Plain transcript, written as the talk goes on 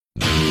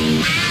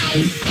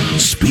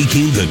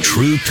Speaking the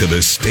truth to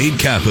the state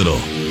capitol.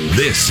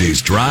 This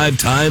is Drive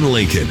Time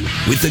Lincoln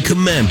with the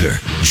Commander,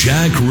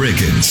 Jack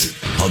Riggins,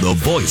 on the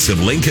voice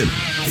of Lincoln,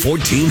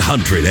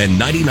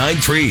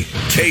 1499.3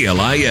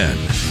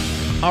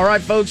 KLIN. All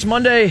right, folks,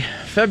 Monday,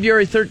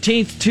 February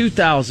 13th,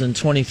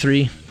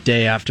 2023,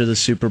 day after the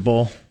Super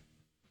Bowl,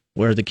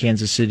 where the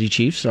Kansas City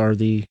Chiefs are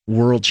the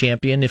world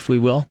champion, if we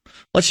will.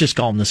 Let's just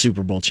call them the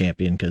Super Bowl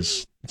champion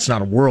because it's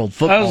not a world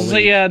football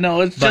league. Yeah,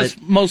 no, it's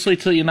just mostly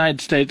to the United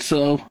States,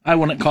 so I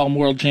wouldn't call them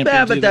world champions.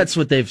 Yeah, but either. That's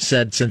what they've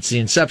said since the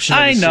inception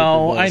of the Super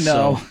Bowl. I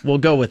know. So we'll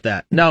go with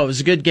that. No, it was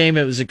a good game.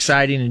 It was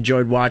exciting.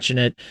 Enjoyed watching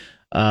it.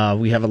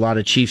 We have a lot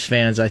of Chiefs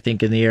fans, I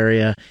think, in the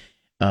area,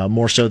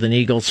 more so than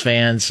Eagles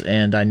fans,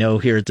 and I know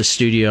here at the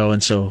studio.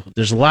 And so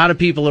there's a lot of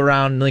people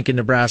around Lincoln,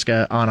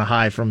 Nebraska on a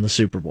high from the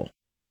Super Bowl.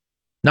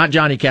 Not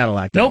Johnny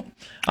Cadillac. Nope.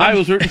 I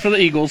was rooting for the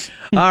Eagles.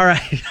 All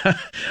right.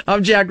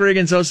 I'm Jack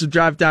Riggins, host of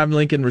Drive Time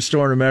Lincoln,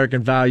 restoring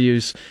American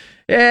values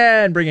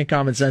and bringing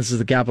common sense to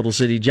the capital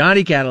city.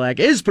 Johnny Cadillac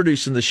is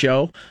producing the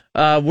show.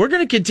 We're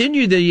going to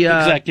continue the...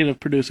 executive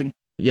producing.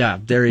 Yeah,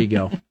 there you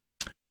go.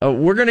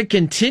 We're going to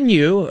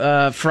continue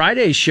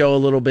Friday's show a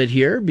little bit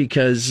here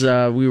because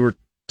we were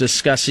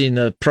discussing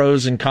the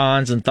pros and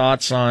cons and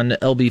thoughts on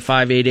LB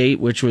 588,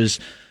 which was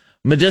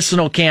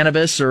medicinal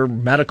cannabis or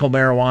medical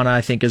marijuana, I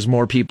think, as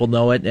more people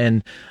know it.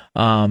 And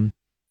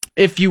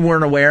if you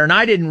weren't aware, and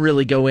I didn't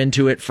really go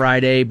into it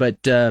Friday,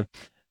 but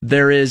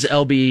there is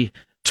LB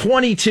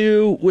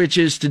 22, which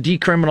is to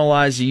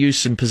decriminalize the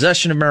use and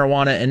possession of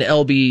marijuana, and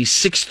LB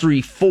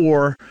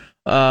 634,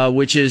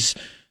 which is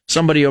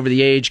somebody over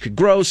the age could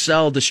grow,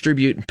 sell,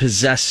 distribute,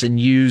 possess, and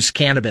use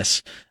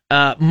cannabis.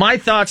 My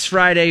thoughts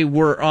Friday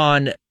were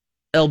on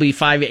LB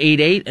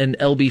 588 and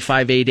LB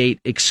 588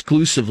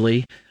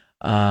 exclusively.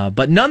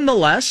 But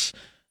nonetheless,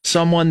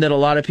 someone that a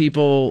lot of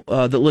people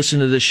that listen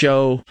to the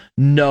show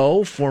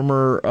know,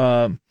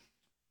 former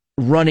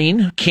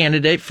running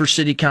candidate for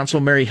city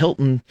council, Mary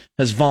Hilton,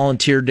 has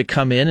volunteered to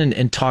come in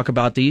and talk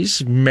about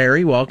these.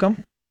 Mary,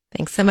 welcome.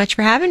 Thanks so much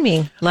for having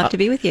me. Love to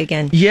be with you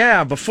again.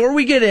 Yeah, before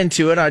we get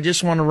into it, I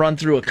just want to run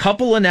through a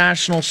couple of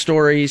national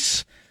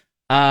stories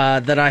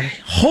that I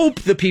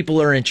hope the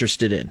people are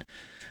interested in.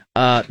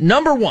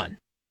 Number one.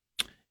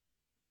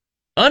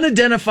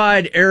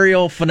 Unidentified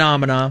aerial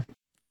phenomena,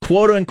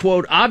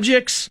 quote-unquote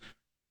objects,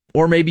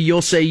 or maybe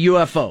you'll say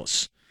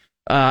UFOs.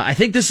 I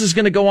think this is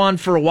going to go on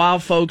for a while,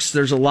 folks.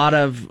 There's a lot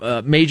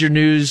of major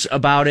news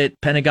about it,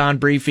 Pentagon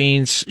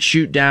briefings,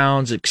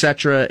 shoot-downs,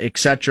 etc.,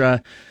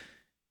 etc.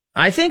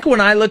 I think when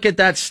I look at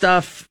that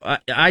stuff,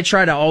 I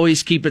try to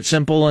always keep it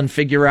simple and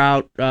figure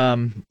out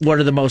what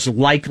are the most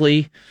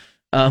likely,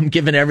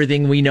 given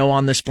everything we know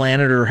on this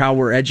planet or how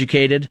we're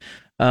educated.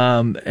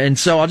 And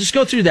so I'll just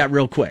go through that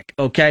real quick,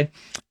 okay?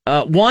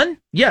 One,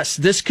 yes,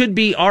 this could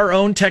be our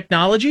own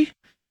technology.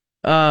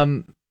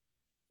 And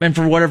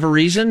for whatever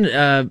reason,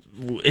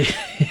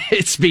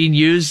 it's being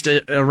used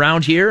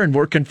around here and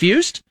we're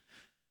confused.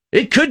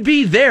 It could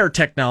be their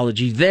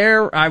technology.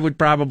 There, I would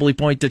probably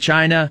point to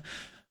China,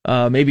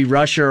 maybe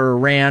Russia or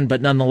Iran,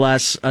 but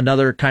nonetheless,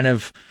 another kind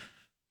of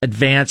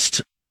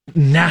advanced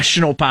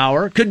national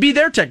power. Could be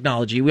their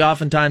technology. We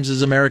oftentimes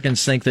as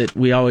Americans think that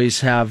we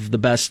always have the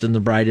best and the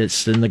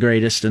brightest and the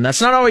greatest, and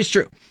that's not always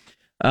true.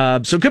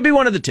 So it could be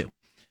one of the two.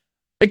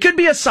 It could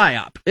be a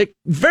psyop. It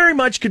very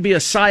much could be a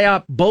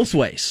psyop both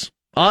ways.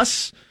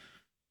 Us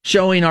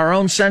showing our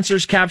own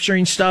sensors,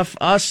 capturing stuff,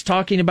 us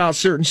talking about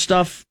certain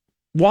stuff.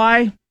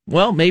 Why?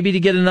 Well, maybe to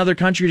get another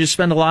country to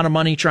spend a lot of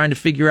money trying to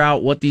figure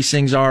out what these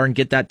things are and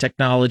get that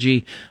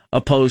technology,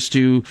 opposed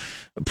to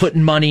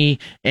putting money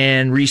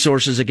and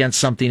resources against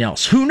something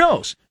else. Who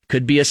knows?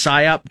 Could be a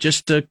psyop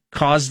just to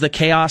cause the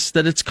chaos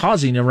that it's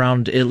causing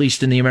around, at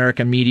least in the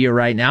American media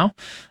right now.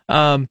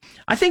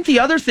 I think the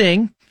other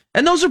thing,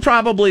 and those are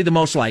probably the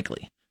most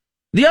likely.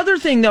 The other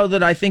thing, though,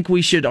 that I think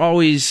we should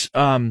always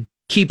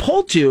keep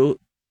hold to,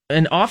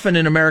 and often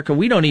in America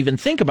we don't even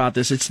think about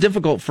this. It's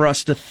difficult for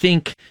us to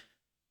think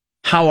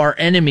how our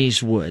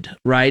enemies would,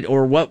 right?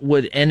 Or what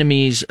would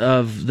enemies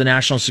of the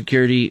national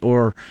security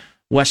or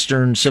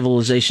Western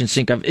civilization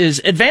think of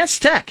is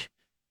advanced tech.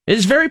 It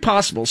is very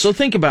possible. So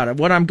think about it.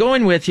 What I'm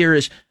going with here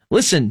is,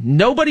 listen,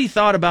 nobody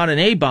thought about an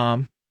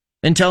A-bomb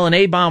until an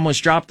A-bomb was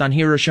dropped on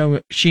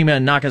Hiroshima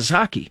and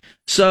Nagasaki.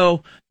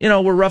 So,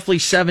 we're roughly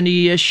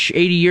 70-ish,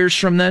 80 years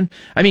from then.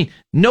 I mean,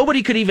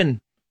 nobody could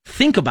even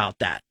think about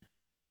that.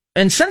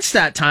 And since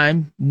that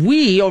time,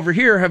 we over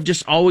here have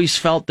just always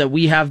felt that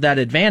we have that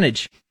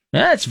advantage.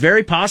 Yeah, it's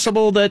very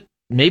possible that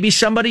maybe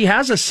somebody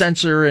has a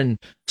sensor and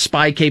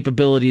spy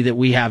capability that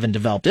we haven't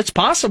developed. It's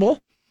possible.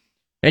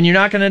 And you're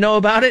not going to know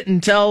about it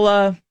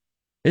until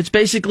it's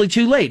basically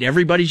too late.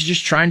 Everybody's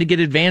just trying to get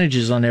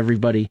advantages on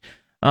everybody.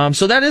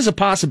 So that is a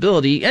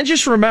possibility. And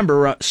just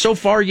remember, so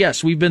far,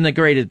 yes, we've been the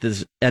great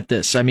at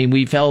this. I mean,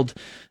 we've held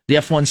the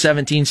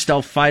F-117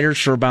 stealth fighters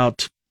for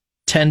about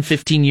 10,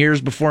 15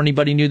 years before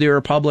anybody knew they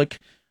were public.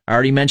 I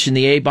already mentioned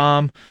the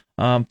A-bomb,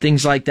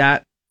 things like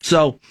that.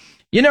 So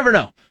you never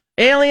know.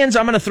 Aliens,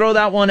 I'm going to throw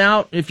that one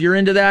out. If you're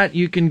into that,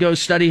 you can go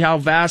study how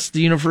vast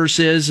the universe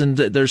is, and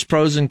there's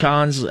pros and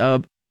cons,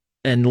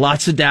 and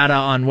lots of data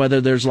on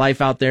whether there's life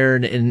out there,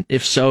 and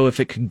if so, if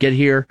it could get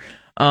here.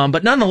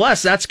 But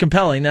nonetheless, that's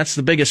compelling. That's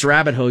the biggest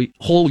rabbit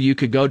hole you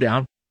could go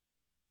down.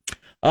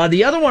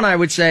 The other one I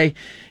would say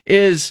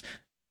is,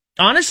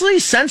 honestly,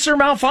 sensor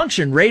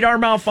malfunction, radar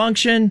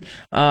malfunction,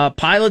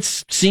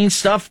 pilots seeing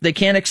stuff they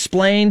can't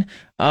explain.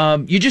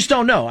 You just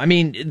don't know. I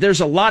mean,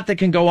 there's a lot that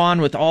can go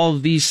on with all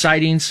of these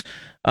sightings.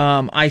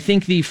 I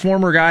think the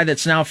former guy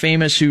that's now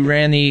famous who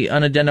ran the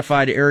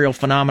Unidentified Aerial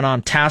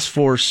Phenomenon Task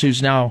Force,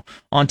 who's now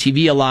on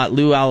TV a lot,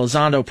 Lou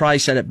Elizondo, probably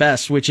said it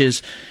best, which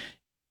is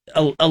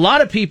a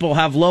lot of people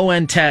have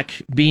low-end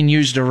tech being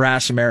used to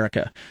harass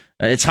America.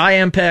 It's high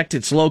impact,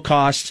 it's low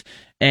cost,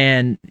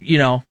 and,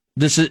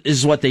 this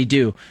is what they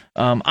do.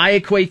 I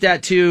equate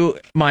that to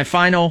my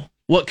final,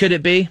 what could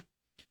it be?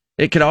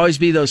 It could always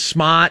be those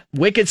smart,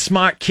 wicked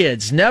smart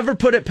kids. Never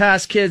put it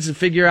past kids to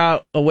figure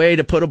out a way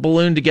to put a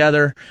balloon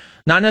together.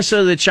 Not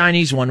necessarily the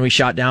Chinese one we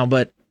shot down,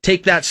 but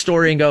take that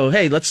story and go,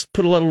 hey, let's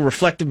put a little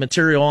reflective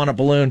material on a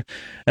balloon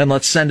and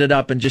let's send it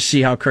up and just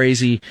see how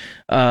crazy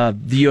the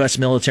U.S.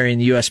 military and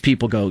the U.S.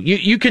 people go.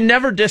 You can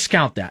never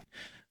discount that.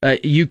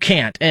 You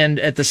can't. And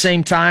at the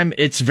same time,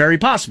 it's very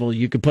possible.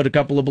 You could put a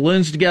couple of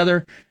balloons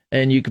together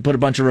and you could put a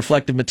bunch of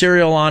reflective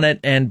material on it,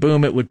 and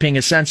boom, it would ping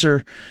a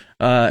sensor.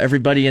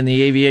 Everybody in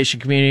the aviation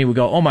community would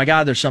go, oh my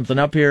God, there's something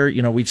up here.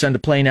 We'd send a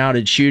plane out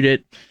and shoot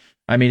it.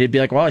 I mean, it'd be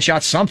like, well, I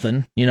shot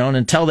something, and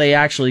until they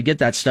actually get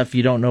that stuff,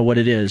 you don't know what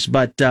it is.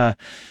 But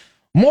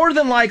more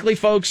than likely,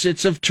 folks,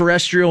 it's of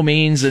terrestrial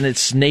means, and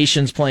it's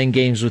nations playing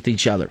games with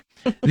each other.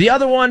 The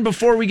other one,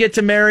 before we get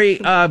to Mary,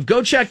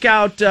 go check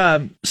out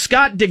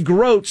Scott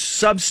DeGroat's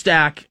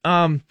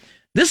Substack.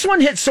 This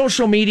one hit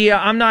social media.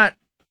 I'm not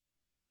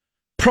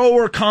pro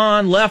or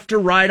con, left or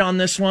right on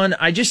this one.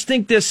 I just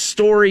think this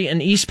story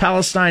in East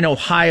Palestine,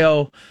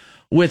 Ohio,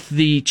 with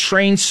the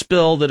train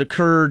spill that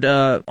occurred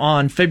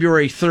on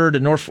February 3rd,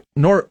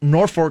 a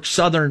Norfolk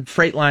Southern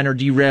Freightliner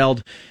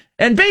derailed,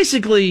 and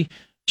basically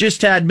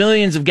just had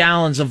millions of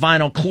gallons of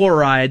vinyl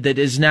chloride that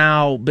has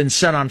now been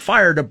set on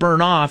fire to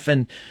burn off.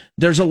 And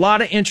there's a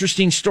lot of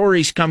interesting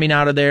stories coming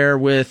out of there,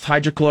 with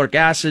hydrochloric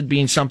acid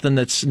being something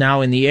that's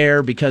now in the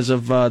air because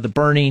of the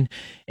burning.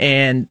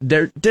 And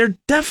there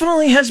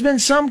definitely has been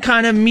some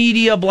kind of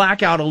media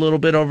blackout a little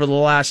bit over the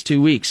last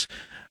 2 weeks.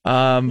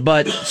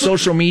 But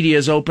social media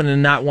is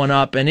opening that one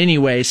up. And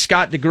anyway,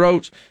 Scott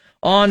DeGroat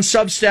on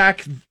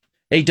Substack,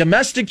 A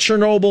Domestic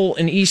Chernobyl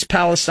in East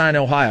Palestine,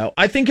 Ohio.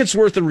 I think it's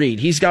worth a read.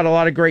 He's got a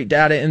lot of great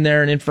data in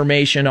there and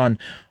information on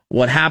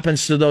what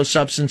happens to those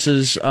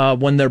substances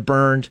when they're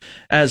burned,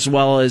 as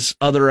well as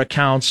other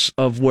accounts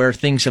of where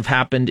things have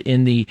happened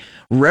in the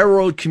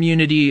railroad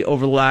community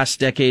over the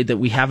last decade that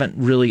we haven't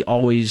really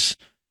always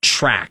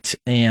tracked.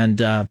 And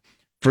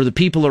for the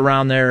people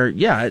around there,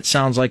 yeah, it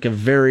sounds like a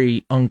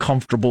very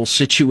uncomfortable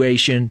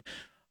situation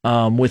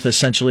with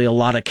essentially a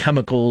lot of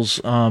chemicals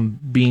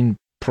being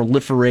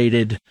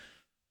proliferated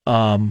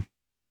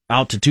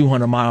out to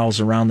 200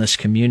 miles around this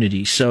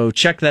community. So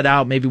check that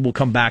out. Maybe we'll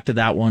come back to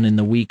that one in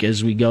the week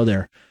as we go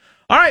there.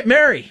 All right,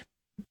 Mary,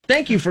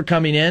 thank you for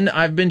coming in.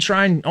 I've been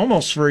trying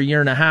almost for a year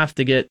and a half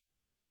to get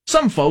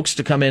some folks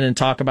to come in and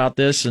talk about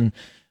this, and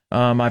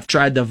I've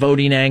tried the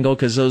voting angle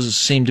because those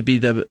seem to be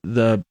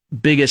the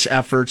biggest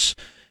efforts.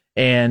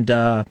 And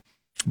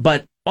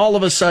but all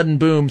of a sudden,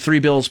 boom, 3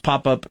 bills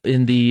pop up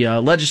in the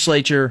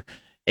legislature,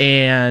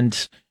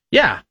 and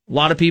yeah, a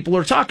lot of people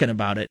are talking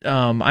about it.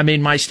 I made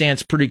my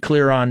stance pretty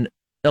clear on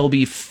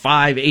LB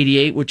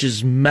 588, which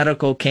is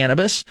medical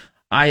cannabis.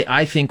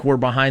 I think we're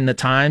behind the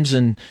times,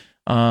 and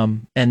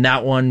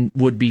that one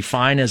would be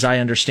fine as I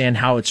understand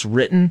how it's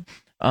written.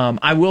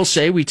 I will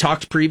say, we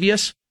talked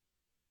previous.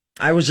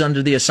 I was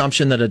under the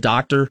assumption that a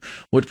doctor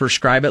would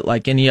prescribe it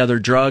like any other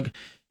drug.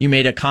 You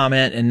made a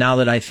comment, and now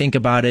that I think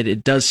about it,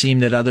 it does seem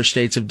that other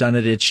states have done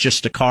it. It's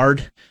just a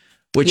card,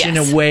 which Yes.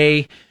 in a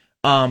way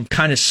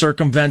kind of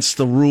circumvents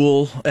the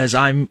rule, as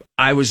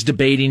I was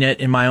debating it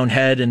in my own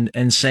head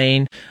and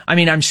saying, I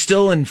mean, I'm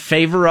still in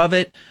favor of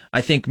it.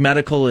 I think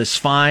medical is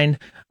fine.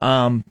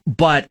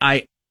 But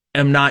I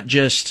am not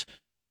just,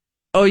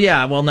 oh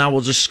yeah, well now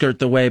we'll just skirt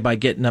the way by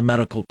getting a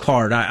medical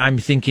card. I'm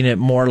thinking it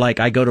more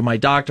like I go to my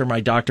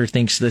doctor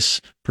thinks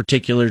this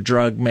particular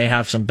drug may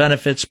have some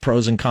benefits,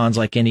 pros and cons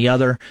like any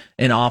other,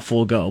 and off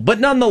we'll go. But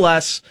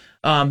nonetheless,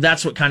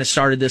 that's what kind of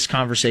started this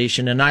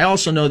conversation. And I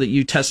also know that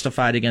you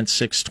testified against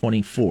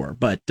 624,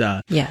 but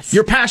Yes.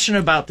 You're passionate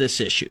about this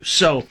issue.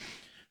 So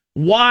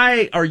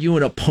why are you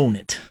an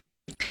opponent?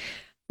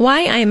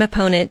 Why I am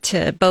opponent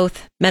to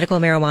both medical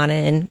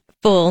marijuana and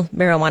full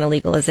marijuana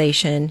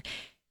legalization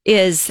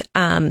is,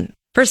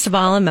 first of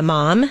all, I'm a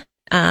mom,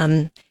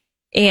 and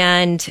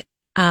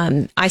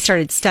I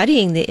started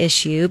studying the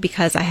issue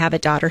because I have a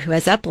daughter who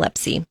has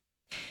epilepsy.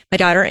 My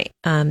daughter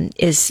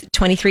is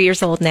 23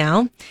 years old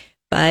now,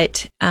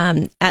 but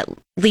at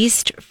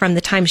least from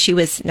the time she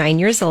was 9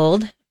 years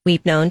old,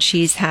 we've known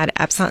she's had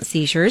absence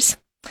seizures.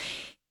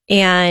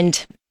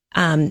 And,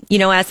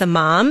 as a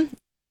mom,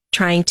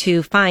 trying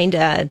to find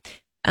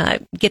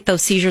get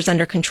those seizures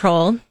under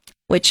control.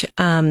 Which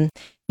when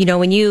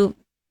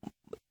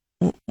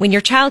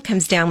your child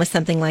comes down with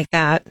something like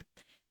that,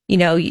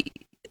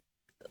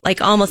 like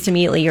almost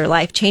immediately your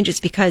life changes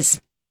because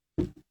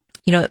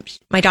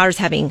my daughter's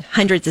having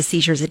hundreds of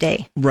seizures a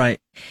day. Right.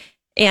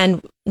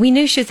 And we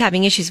knew she was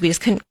having issues. We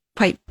just couldn't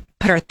quite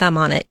put our thumb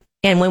on it.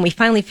 And when we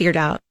finally figured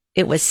out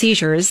it was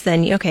seizures,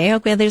 then, okay,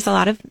 there's a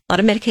lot of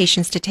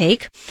medications to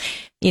take.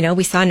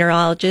 We saw a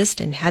neurologist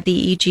and had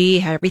the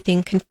EEG, had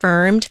everything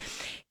confirmed,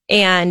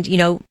 and,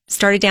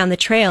 started down the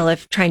trail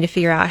of trying to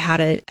figure out how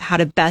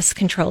to best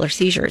control her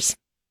seizures.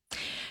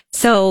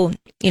 So,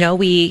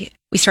 we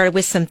started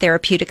with some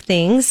therapeutic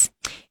things,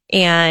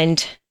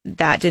 and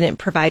that didn't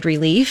provide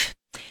relief.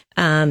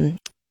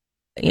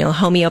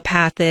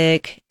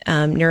 Homeopathic,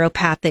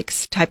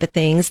 neuropathic type of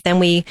things. Then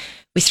we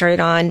started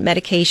on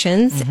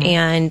medications,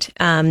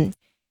 and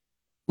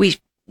we've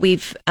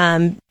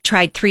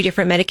tried 3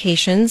 different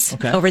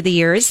medications over the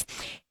years,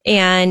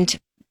 and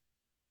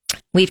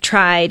we've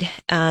tried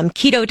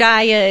keto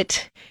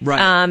diet.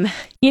 Right.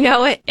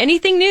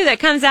 Anything new that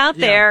comes out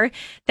there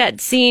that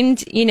seemed,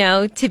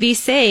 to be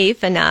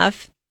safe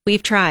enough,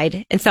 we've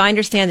tried. And so I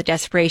understand the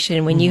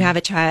desperation when you have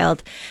a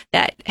child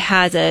that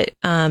has a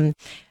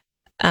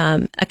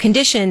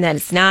condition that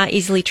is not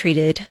easily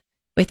treated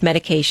with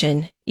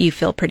medication. You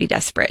feel pretty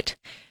desperate.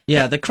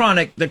 Yeah, the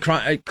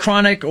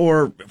chronic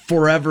or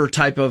forever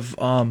type of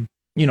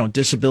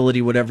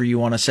disability, whatever you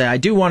want to say. I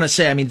do want to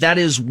say, that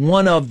is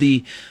one of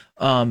the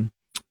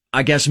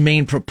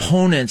main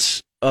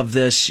proponents of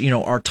this,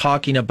 are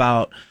talking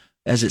about,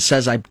 as it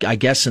says, I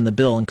guess in the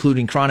bill,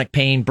 including chronic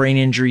pain, brain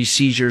injury,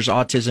 seizures,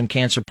 autism,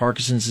 cancer,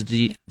 Parkinson's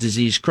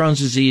disease, Crohn's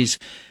disease,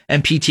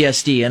 and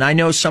PTSD. And I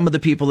know some of the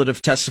people that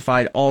have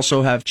testified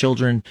also have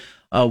children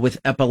with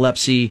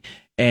epilepsy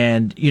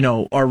and,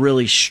 are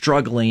really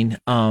struggling,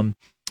 and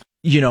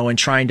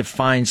trying to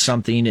find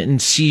something,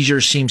 and seizure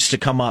seems to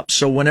come up.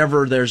 So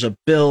whenever there's a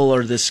bill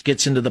or this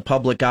gets into the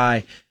public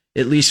eye,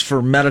 at least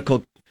for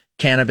medical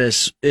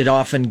cannabis, it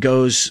often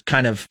goes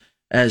kind of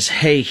as,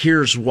 hey,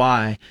 here's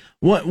why.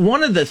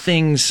 One of the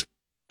things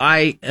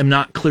I am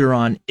not clear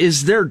on,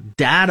 is there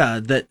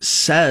data that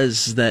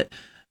says that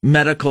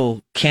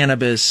medical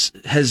cannabis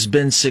has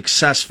been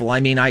successful?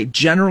 I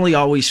generally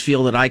always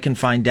feel that I can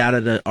find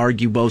data to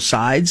argue both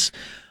sides,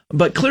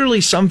 but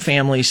clearly some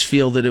families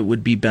feel that it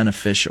would be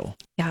beneficial.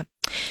 Yeah.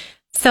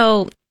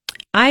 So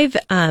I've,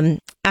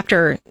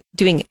 after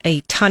doing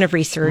a ton of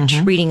research,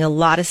 reading a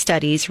lot of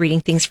studies,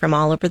 reading things from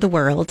all over the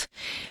world,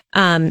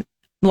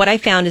 what I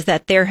found is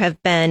that there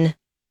have been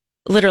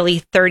literally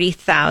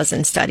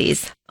 30,000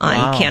 studies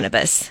on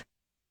cannabis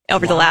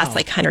over the last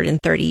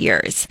 130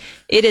 years.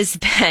 It has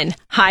been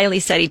highly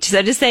studied.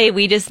 So to say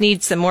we just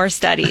need some more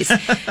studies.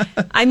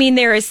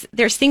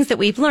 There's things that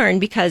we've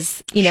learned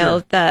because,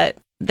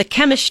 the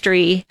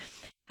chemistry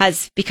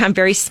has become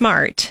very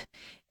smart.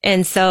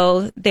 And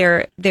so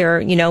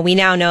we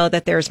now know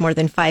that there's more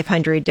than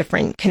 500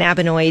 different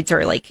cannabinoids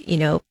or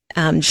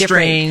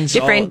strains,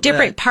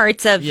 different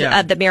parts of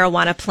the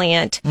marijuana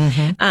plant.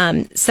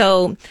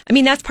 So,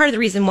 that's part of the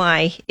reason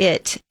why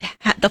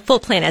the full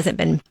plant hasn't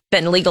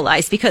been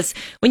legalized, because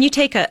when you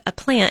take a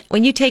plant,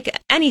 when you take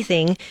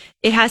anything,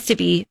 it has to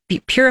be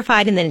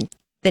purified and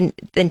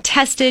then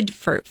tested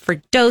for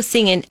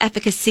dosing and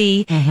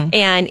efficacy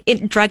and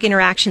drug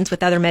interactions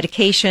with other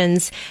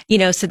medications,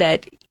 so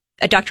that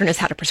a doctor knows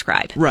how to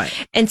prescribe. Right.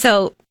 And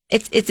so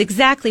it's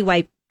exactly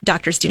why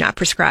doctors do not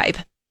prescribe,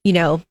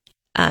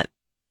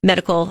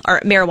 medical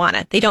or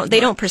marijuana. They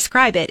don't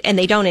prescribe it, and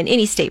they don't in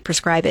any state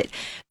prescribe it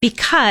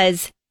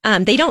because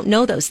they don't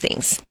know those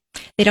things.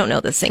 They don't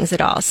know those things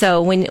at all.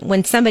 So when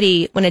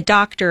a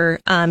doctor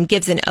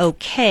gives an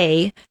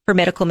okay for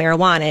medical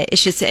marijuana,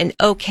 it's just an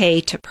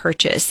okay to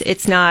purchase.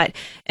 It's not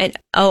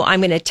I'm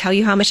going to tell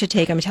you how much to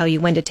take. I'm going to tell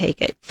you when to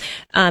take it.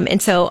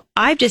 And so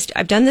I've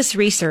done this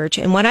research,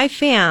 and what I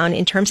found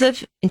in terms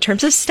of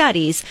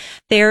studies,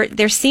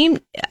 there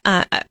seemed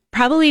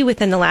probably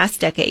within the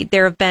last decade,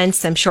 there have been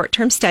some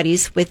short-term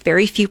studies with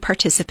very few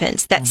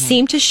participants that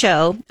seem to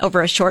show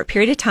over a short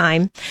period of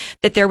time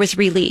that there was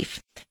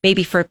relief,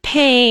 maybe for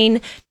pain,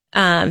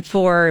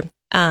 for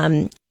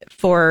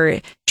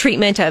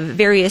treatment of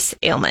various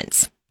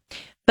ailments.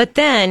 But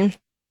then,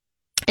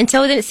 and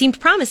so then it seemed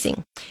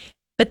promising.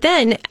 But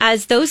then,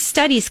 as those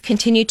studies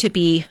continued to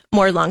be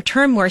more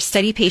long-term, more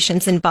study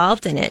patients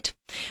involved in it,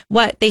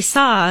 what they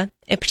saw,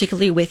 and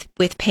particularly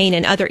with pain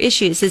and other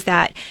issues, is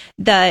that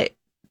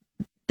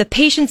the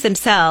patients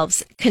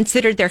themselves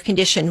considered their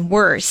condition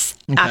worse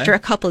after a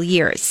couple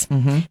years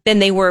than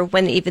they were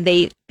when even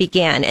they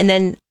began. And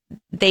then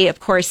they, of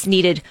course,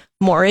 needed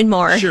more and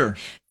more to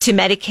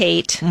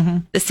medicate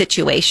the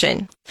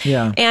situation.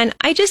 Yeah. And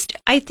I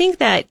think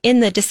that in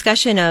the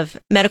discussion of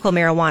medical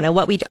marijuana,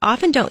 what we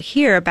often don't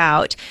hear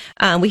about,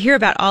 we hear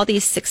about all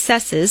these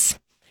successes,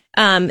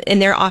 and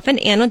they're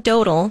often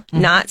anecdotal,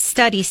 not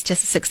studies to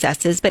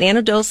successes, but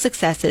anecdotal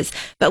successes,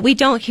 but we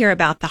don't hear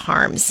about the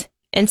harms.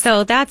 And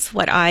so that's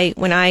what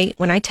when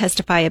I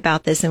testify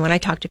about this and when I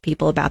talk to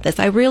people about this,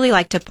 I really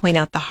like to point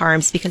out the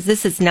harms, because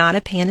this is not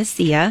a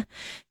panacea.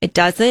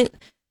 There's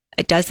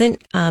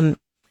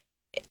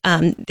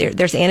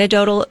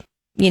anecdotal,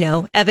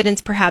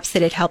 evidence perhaps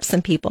that it helps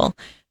some people.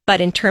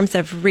 But in terms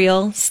of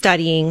real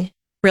studies,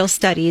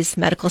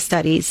 medical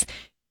studies,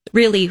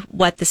 really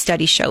what the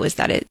studies show is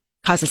that it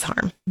causes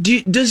harm.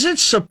 Does it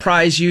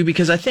surprise you?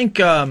 Because I think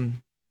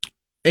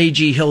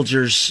A.G.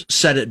 Hilgers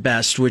said it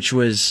best, which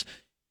was,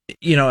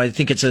 I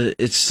think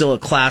it's still a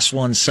class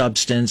 1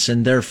 substance,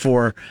 and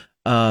therefore,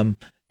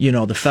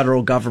 the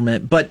federal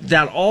government, but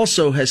that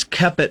also has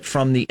kept it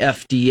from the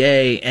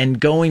FDA and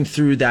going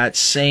through that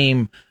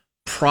same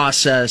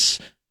process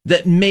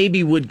that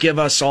maybe would give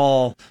us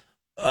all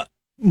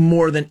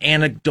more than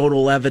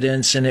anecdotal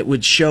evidence, and it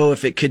would show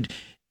if it could.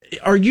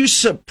 Are you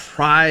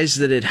surprised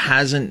that it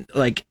hasn't,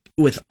 like,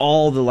 with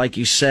all the, like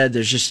you said,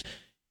 there's just,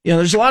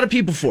 there's a lot of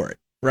people for it,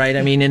 right?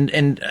 I mean,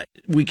 and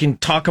we can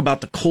talk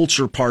about the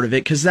culture part of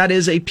it, because that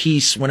is a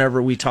piece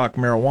whenever we talk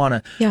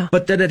marijuana,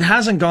 but that it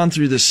hasn't gone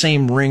through the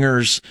same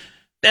ringers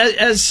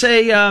as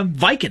say,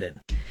 Vicodin.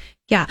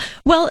 Yeah.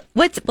 Well,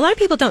 what a lot of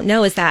people don't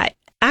know is that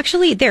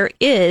actually there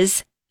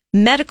is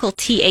medical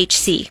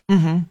THC,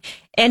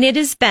 and it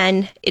is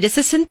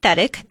a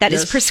synthetic that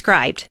is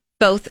prescribed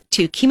both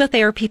to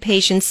chemotherapy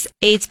patients,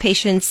 AIDS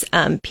patients,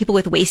 people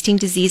with wasting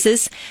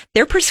diseases.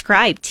 They're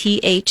prescribed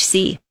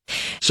THC.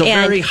 So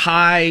very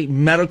high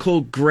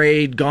medical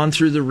grade, gone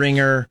through the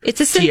ringer. It's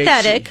a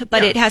synthetic, THC.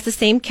 But it has the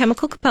same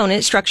chemical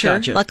component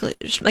structure,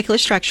 molecular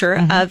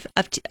structure of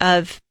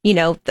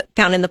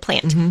found in the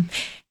plant.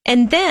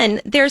 And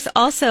then there's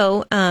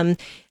also there's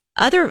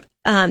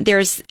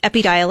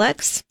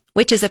Epidiolex,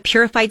 which is a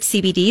purified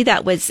CBD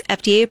that was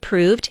FDA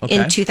approved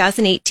in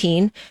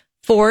 2018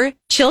 for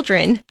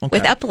children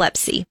with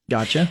epilepsy.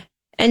 Gotcha.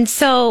 And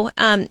so,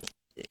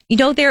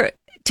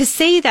 to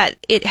say that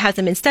it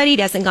hasn't been studied,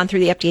 hasn't gone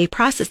through the FDA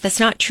process, that's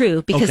not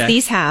true, because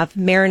these have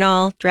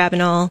Marinol,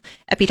 Dronabinol,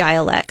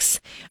 Epidiolex.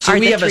 So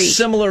we have a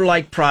similar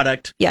like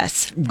product.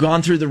 Yes.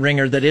 Gone through the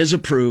ringer that is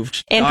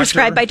approved. And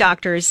prescribed by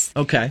doctors.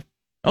 Okay.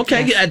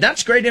 Yes.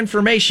 That's great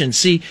information.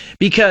 See,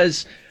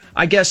 because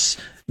I guess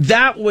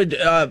that would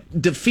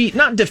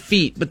not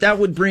defeat, but that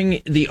would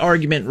bring the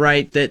argument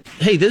right that,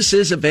 hey, this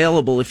is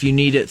available if you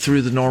need it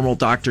through the normal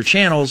doctor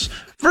channels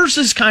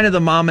versus kind of the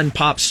mom and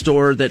pop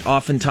store that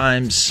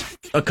oftentimes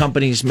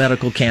accompanies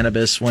medical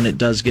cannabis when it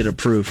does get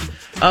approved.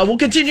 We'll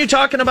continue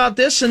talking about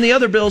this and the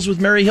other bills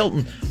with Mary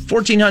Hilton,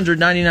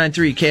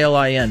 1499.3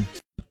 KLIN.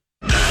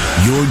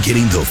 You're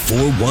getting the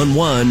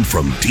 411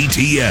 from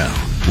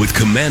DTL with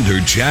Commander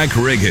Jack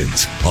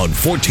Riggins on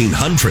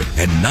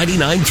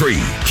 1499.3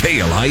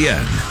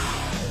 KLIN.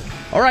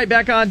 All right,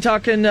 back on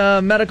talking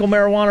medical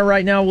marijuana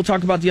right now. We'll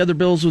talk about the other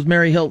bills with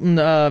Mary Hilton.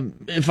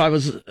 If I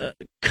was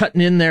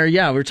cutting in there,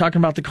 we're talking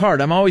about the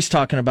card. I'm always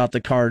talking about the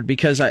card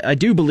because I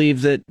do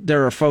believe that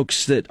there are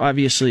folks that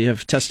obviously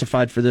have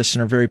testified for this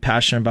and are very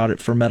passionate about it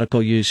for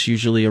medical use,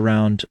 usually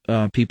around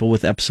people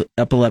with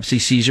epilepsy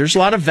seizures. A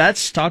lot of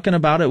vets talking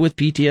about it with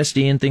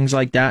PTSD and things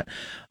like that.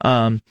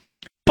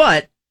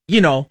 But,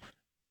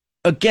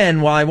 again,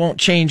 while I won't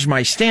change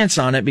my stance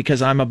on it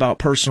because I'm about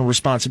personal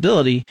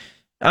responsibility,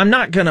 I'm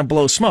not going to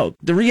blow smoke.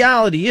 The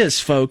reality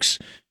is, folks,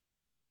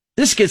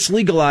 this gets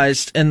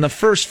legalized and the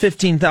first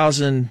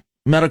 15,000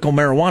 medical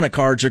marijuana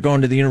cards are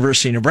going to the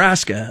University of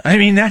Nebraska. I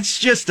mean, that's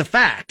just a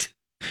fact,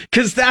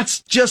 because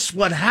that's just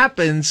what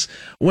happens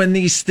when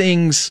these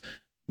things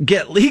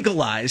get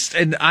legalized.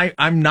 And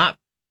I'm not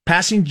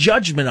passing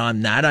judgment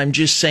on that. I'm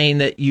just saying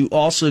that you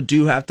also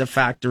do have to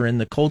factor in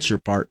the culture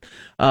part.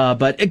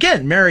 But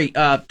again, Mary,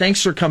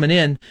 thanks for coming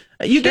in.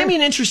 You gave me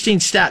an interesting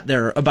stat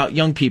there about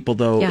young people,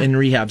 though, in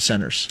rehab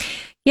centers.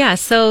 Yeah,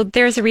 so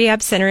there's a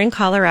rehab center in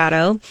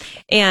Colorado,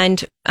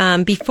 and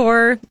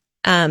before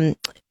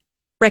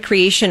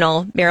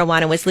recreational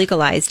marijuana was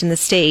legalized in the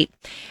state,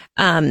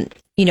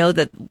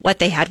 what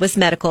they had was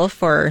medical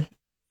for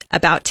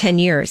about 10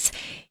 years.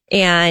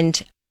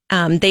 And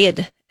they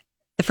had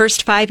the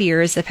first 5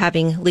 years of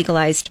having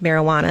legalized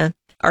marijuana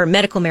or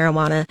medical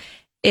marijuana,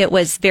 it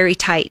was very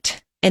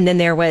tight. And then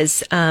there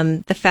was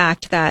the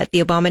fact that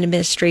the Obama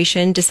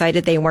administration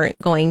decided they weren't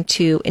going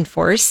to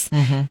enforce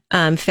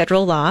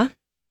federal law,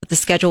 the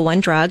Schedule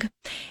I drug.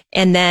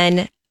 And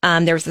then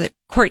there was a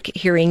court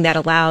hearing that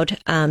allowed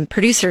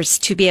producers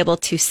to be able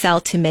to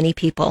sell to many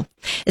people.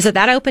 And so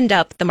that opened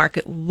up the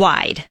market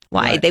wide.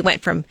 Right. They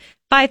went from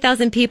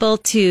 5,000 people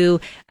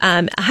to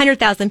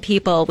 100,000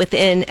 people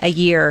within a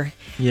year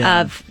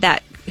of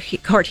that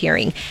court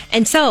hearing.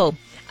 And so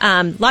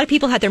a lot of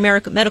people had their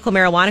medical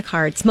marijuana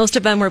cards. Most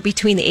of them were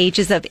between the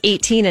ages of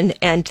 18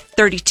 and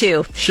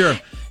 32. Sure.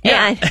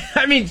 Yeah. And,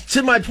 I mean,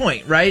 to my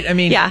point, right? I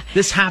mean,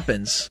 this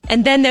happens.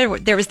 And then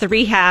there was the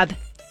rehab.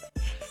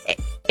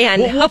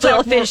 And hopefully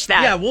we'll finish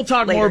that. Yeah, we'll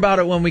talk more about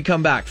it when we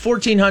come back.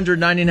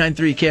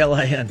 1499.3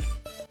 KLIN.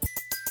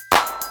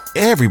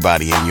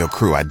 Everybody in your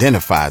crew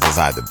identifies as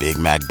either Big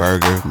Mac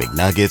Burger,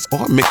 McNuggets,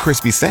 or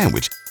McCrispy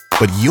Sandwich.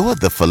 But you're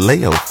the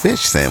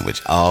Filet-O-Fish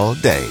Sandwich all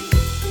day.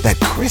 That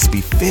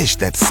crispy fish,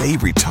 that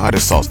savory tartar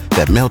sauce,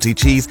 that melty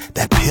cheese,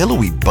 that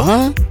pillowy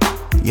bun.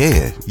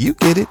 Yeah, you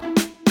get it.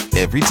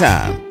 Every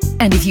time.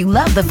 And if you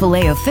love the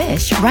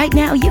Filet-O-Fish, right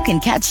now you can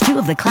catch two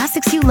of the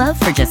classics you love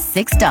for just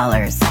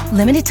 $6.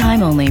 Limited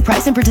time only.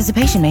 Price and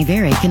participation may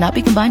vary. Cannot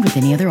be combined with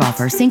any other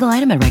offer. Single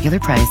item at regular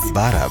price.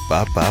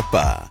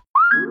 Ba-da-ba-ba-ba.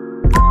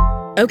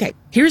 Okay,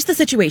 here's the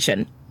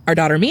situation. Our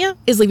daughter Mia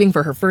is leaving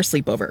for her first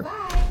sleepover.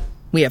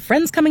 We have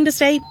friends coming to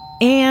stay,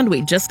 and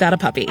we just got a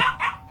puppy.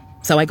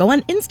 So I go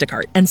on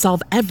Instacart and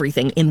solve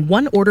everything in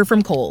one order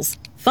from Kohl's.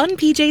 Fun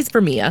PJs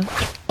for Mia.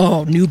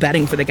 Oh, new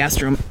bedding for the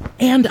guest room.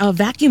 And a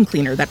vacuum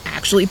cleaner that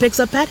actually picks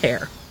up pet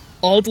hair.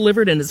 All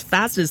delivered in as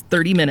fast as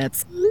 30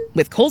 minutes.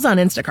 With Kohl's on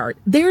Instacart,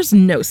 there's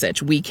no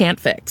such we can't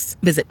fix.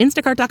 Visit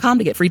instacart.com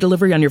to get free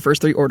delivery on your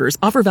first 3 orders.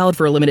 Offer valid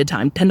for a limited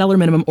time. $10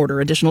 minimum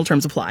order. Additional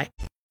terms apply.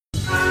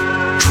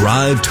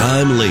 Drive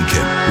Time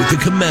Lincoln with the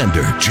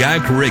Commander,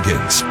 Jack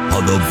Riggins,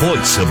 on the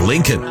voice of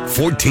Lincoln,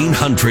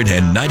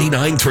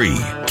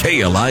 1499.3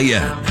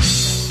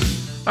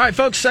 KLIN. All right,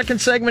 folks, second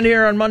segment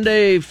here on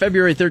Monday,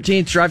 February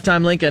 13th, Drive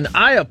Time Lincoln.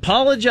 I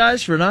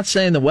apologize for not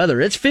saying the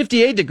weather. It's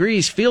 58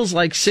 degrees, feels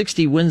like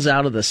 60, winds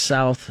out of the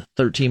south,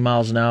 13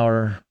 miles an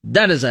hour.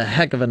 That is a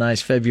heck of a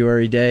nice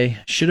February day.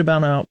 Should have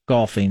been out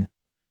golfing.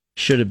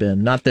 Should have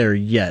been. Not there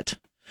yet.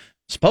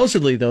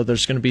 Supposedly, though,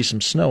 there's going to be some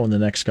snow in the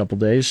next couple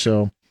days,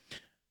 so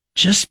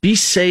just be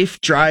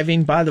safe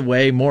driving. By the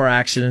way, more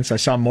accidents. I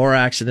saw more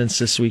accidents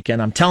this weekend.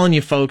 I'm telling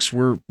you, folks,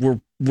 we're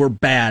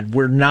bad.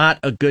 We're not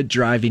a good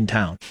driving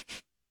town.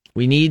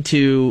 We need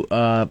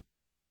to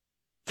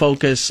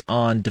focus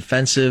on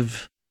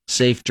defensive,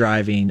 safe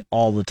driving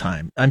all the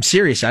time. I'm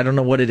serious. I don't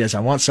know what it is.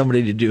 I want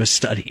somebody to do a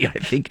study. I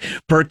think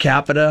per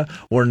capita,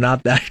 we're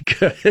not that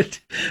good.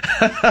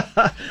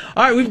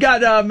 All right, we've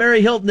got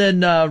Mary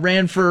Hilton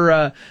ran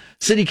for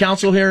city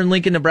council here in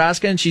Lincoln,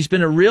 Nebraska, and she's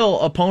been a real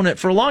opponent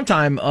for a long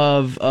time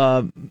of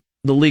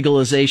the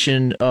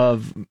legalization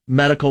of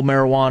medical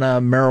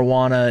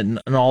marijuana, and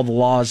all the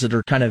laws that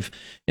are kind of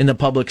in the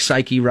public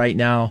psyche right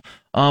now.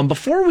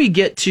 Before we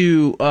get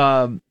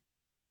to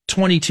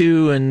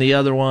 22 and the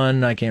other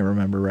one, I can't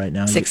remember right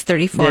now.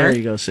 634. There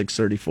you go,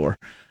 634.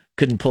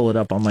 Couldn't pull it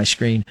up on my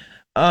screen.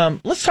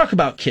 Let's talk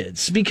about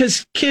kids,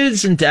 because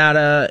kids and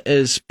data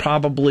is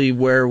probably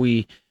where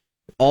we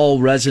all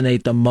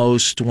resonate the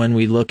most when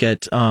we look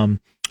at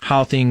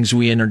how things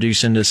we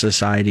introduce into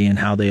society and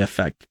how they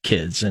affect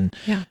kids. And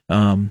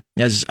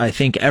as I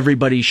think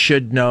everybody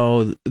should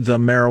know, the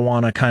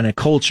marijuana kind of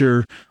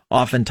culture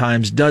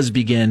oftentimes does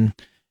begin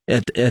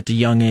at the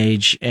young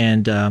age,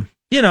 and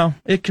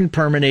it can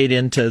permeate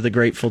into the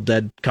Grateful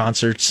Dead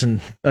concerts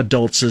and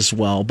adults as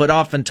well. But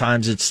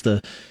oftentimes it's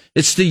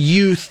the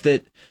youth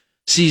that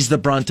sees the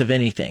brunt of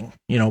anything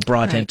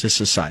brought into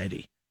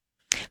society.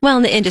 Well,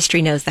 and the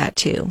industry knows that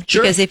too.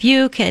 Sure. Because if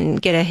you can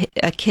get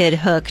a kid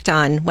hooked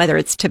on whether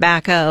it's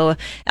tobacco,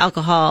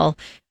 alcohol,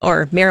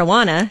 or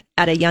marijuana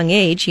at a young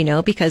age,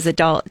 because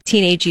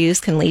teenage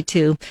use can lead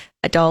to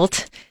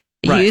adult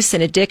use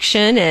and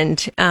addiction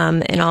and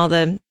all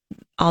the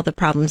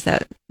problems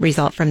that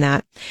result from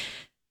that.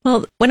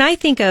 Well, when I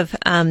think of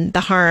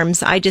the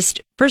harms,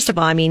 first of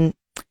all,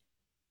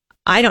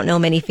 I don't know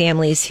many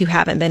families who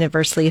haven't been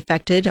adversely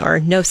affected or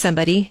know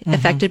somebody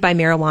affected by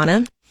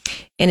marijuana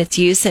and its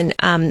use. And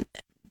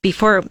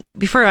before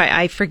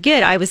I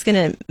forget, I was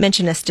going to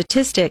mention a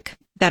statistic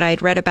that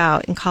I'd read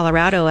about in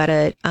Colorado at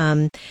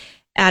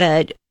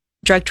a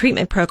drug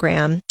treatment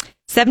program.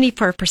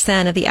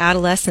 74% of the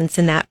adolescents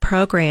in that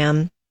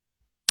program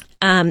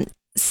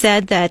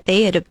said that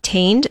they had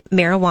obtained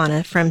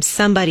marijuana from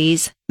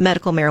somebody's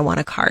medical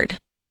marijuana card.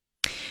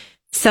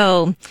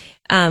 So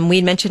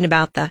we mentioned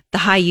about the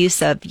high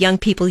use of young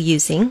people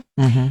using.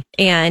 Mm-hmm.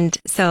 And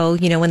so,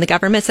 when the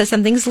government says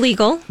something's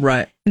legal,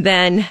 right,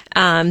 then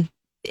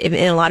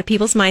in a lot of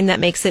people's mind, that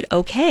makes it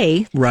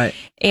okay. Right.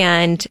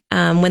 And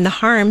when the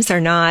harms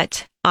are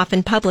not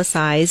often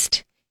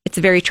publicized, it's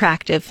very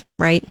attractive,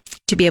 right,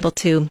 to be able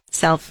to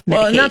self-medicate.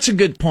 Well, and that's a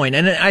good point.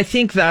 And I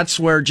think that's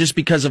where, just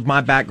because of my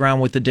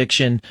background with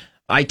addiction,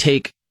 I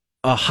take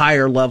a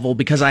higher level,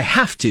 because I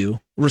have to,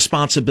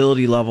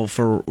 responsibility level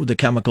for the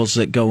chemicals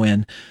that go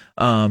in.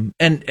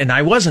 And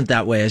I wasn't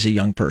that way as a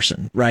young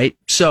person, right?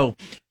 So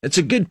it's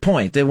a good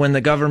point that when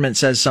the government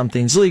says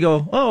something's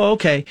legal, oh,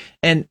 okay.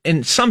 And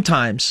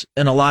sometimes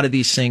in a lot of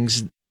these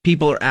things,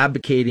 people are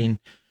advocating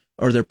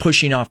or they're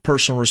pushing off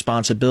personal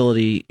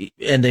responsibility,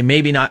 and they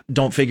maybe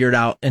don't figure it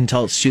out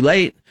until it's too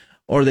late,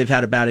 or they've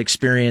had a bad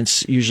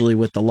experience, usually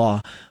with the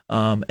law.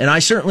 And I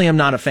certainly am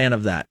not a fan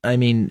of that.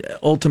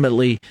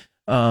 Ultimately,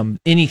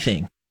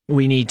 anything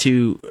we need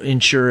to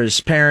ensure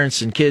as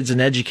parents and kids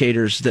and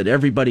educators that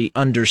everybody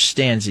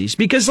understands these,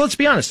 because let's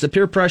be honest, the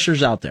peer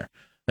pressure's out there.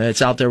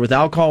 It's out there with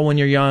alcohol when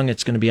you're young.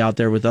 It's going to be out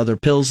there with other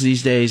pills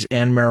these days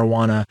and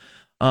marijuana.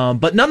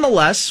 But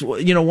nonetheless,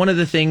 one of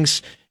the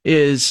things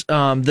is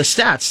the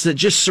stats that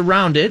just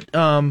surround it,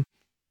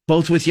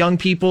 both with young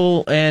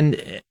people and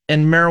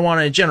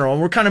marijuana in general.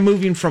 And we're kind of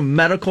moving from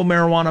medical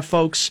marijuana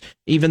folks,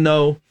 even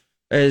though,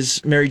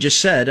 as Mary just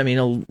said,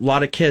 a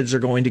lot of kids are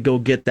going to go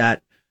get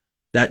that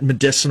that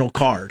medicinal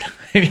card.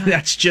 I mean,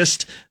 that's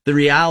just the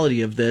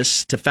reality of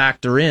this to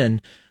factor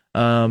in.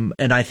 And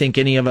I think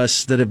any of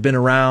us that have been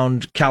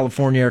around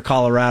California or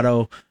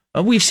Colorado,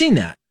 we've seen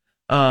that.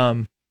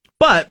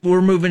 But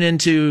we're moving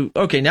into,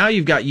 okay, now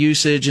you've got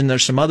usage and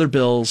there's some other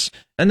bills.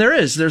 And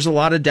there's a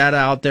lot of data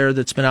out there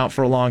that's been out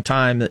for a long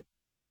time that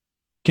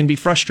can be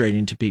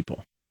frustrating to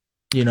people,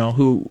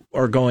 who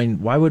are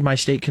going, why would my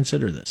state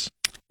consider this?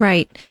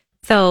 Right.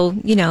 So,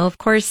 of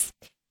course,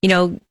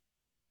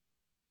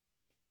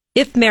 if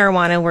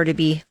marijuana were to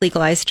be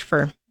legalized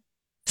for,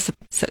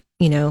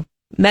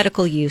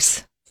 medical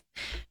use,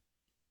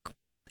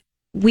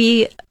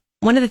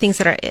 one of the things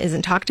that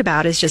isn't talked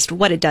about is just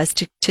what it does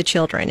to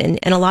children.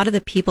 And a lot of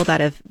the people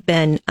that have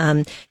been,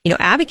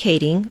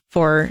 advocating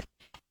for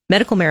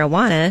medical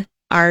marijuana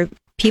are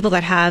people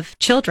that have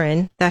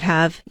children that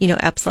have,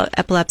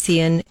 epilepsy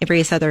and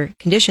various other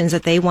conditions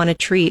that they want to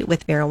treat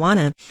with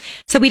marijuana.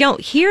 So we don't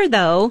hear,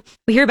 though,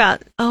 we hear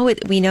about,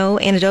 we know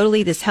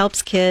anecdotally this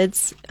helps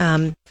kids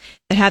that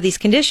have these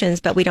conditions,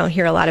 but we don't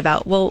hear a lot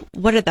about, well,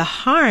 what are the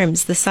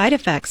harms, the side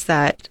effects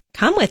that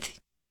come with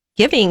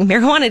giving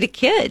marijuana to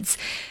kids?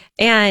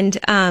 And,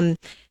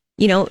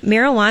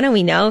 marijuana,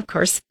 we know, of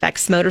course,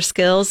 affects motor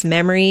skills,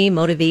 memory,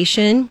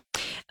 motivation.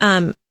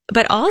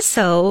 But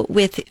also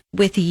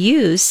with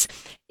use,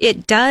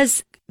 it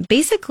does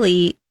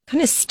basically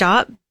kind of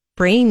stop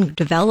brain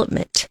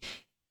development.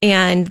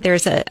 And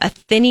there's a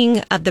thinning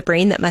of the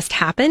brain that must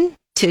happen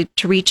to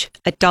reach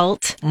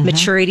adult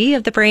maturity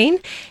of the brain.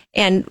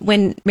 And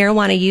when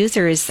marijuana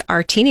users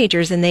are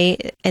teenagers and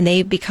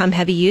they become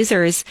heavy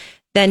users,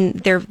 then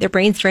their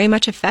brain's very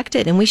much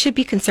affected, and we should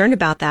be concerned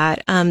about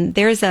that.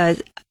 There's a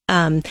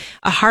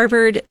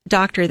Harvard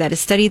doctor that has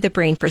studied the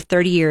brain for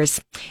 30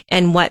 years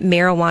and what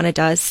marijuana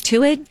does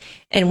to it.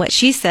 And what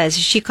she says,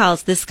 she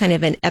calls this kind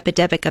of an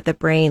epidemic of the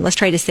brain. Let's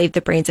try to save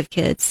the brains of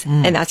kids.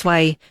 And that's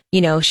why,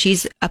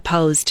 she's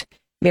opposed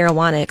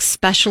marijuana,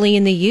 especially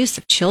in the use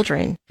of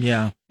children.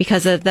 Yeah.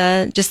 Because of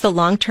the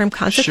long-term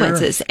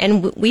consequences. Sure.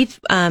 And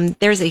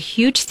there's a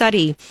huge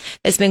study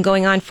that's been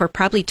going on for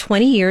probably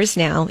 20 years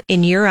now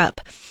in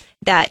Europe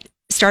that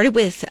started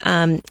with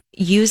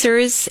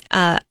users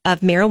of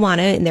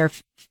marijuana in their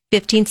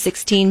 15,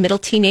 16, middle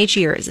teenage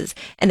years,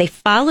 and they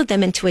followed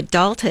them into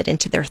adulthood,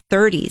 into their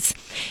 30s.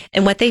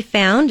 And what they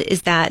found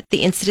is that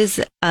the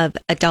incidence of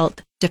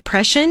adult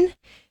depression,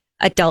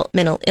 adult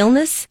mental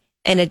illness,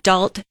 and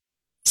adult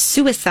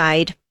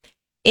suicide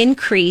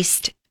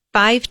increased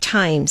 5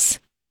 times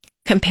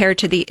compared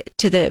to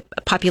the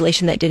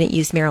population that didn't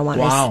use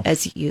marijuana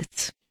as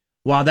youths.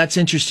 Wow, that's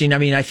interesting. I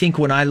mean, I think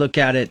when I look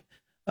at it,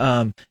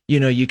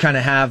 you kind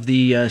of have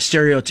the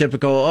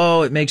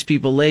stereotypical, it makes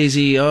people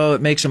lazy.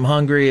 It makes them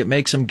hungry. It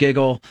makes them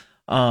giggle.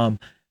 But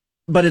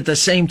at the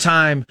same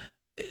time,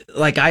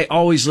 like I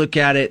always look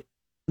at it,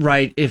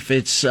 right, if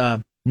it's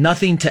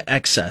nothing to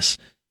excess.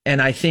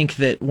 And I think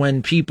that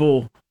when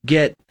people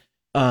get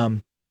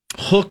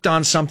hooked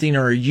on something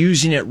or are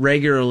using it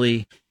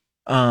regularly,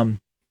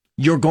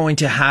 you're going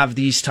to have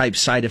these type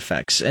side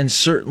effects. And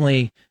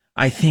certainly,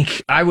 I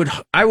think I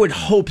would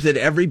hope that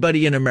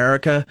everybody in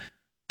America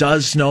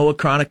does know a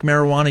chronic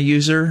marijuana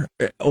user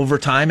over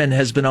time and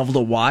has been able to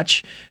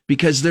watch,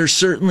 because there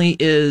certainly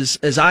is,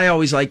 as I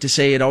always like to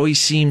say, it always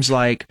seems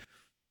like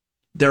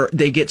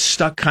they get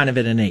stuck kind of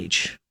at an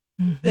age.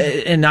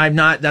 And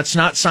that's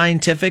not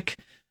scientific.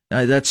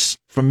 That's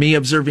from me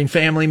observing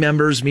family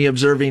members, me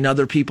observing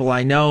other people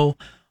I know.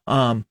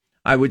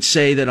 I would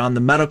say that on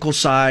the medical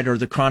side or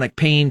the chronic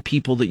pain,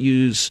 people that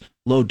use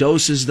low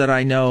doses that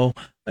I know,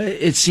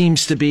 it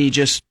seems to be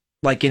just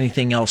like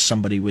anything else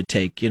somebody would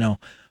take,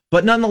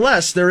 But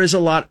nonetheless, there is a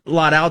lot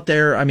out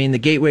there. I mean, the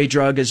gateway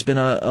drug has been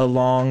a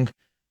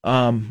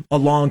long-term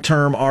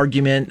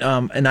argument,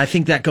 and I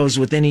think that goes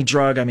with any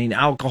drug. I mean,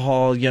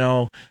 alcohol,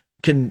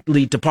 can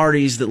lead to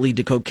parties that lead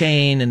to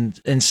cocaine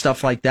and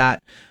stuff like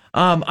that.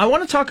 I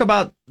want to talk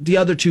about the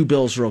other 2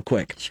 bills real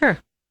quick. Sure.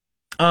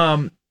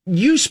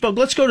 You spoke.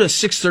 Let's go to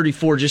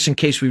 634 just in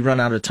case we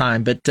run out of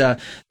time. But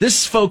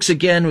this, folks,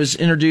 again, was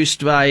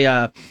introduced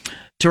by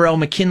Terrell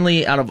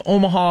McKinney out of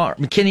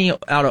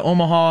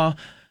Omaha.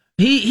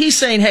 He's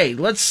saying, hey,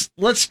 let's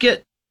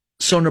get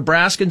so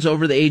Nebraskans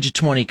over the age of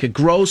 20 could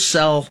grow,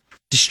 sell,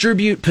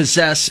 distribute,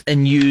 possess,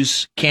 and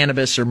use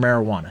cannabis or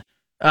marijuana.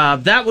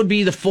 That would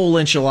be the full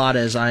enchilada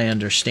as I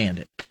understand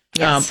it.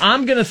 Yes.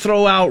 I'm going to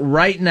throw out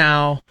right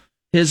now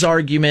his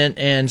argument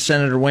and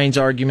Senator Wayne's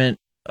argument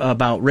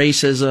about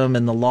racism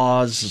and the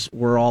laws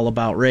were all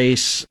about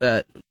race.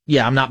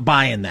 I'm not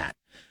buying that.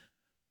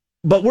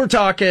 But we're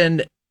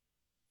talking,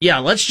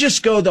 let's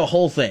just go the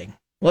whole thing.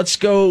 Let's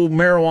go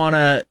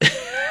marijuana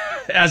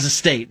as a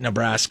state,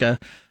 Nebraska.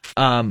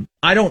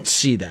 I don't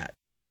see that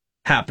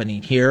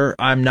happening here.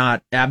 I'm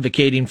not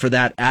advocating for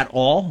that at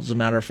all. As a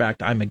matter of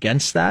fact, I'm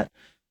against that.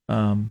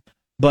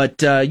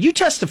 But you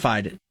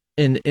testified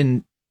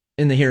in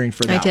the hearing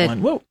for that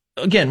one. Well,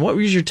 again, what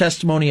was your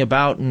testimony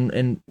about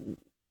and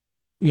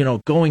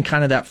going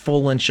kind of that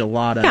full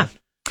enchilada? Yeah.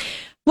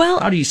 Well,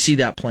 how do you see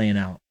that playing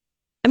out?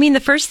 I mean, the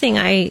first thing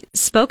I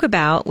spoke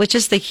about, which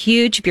is the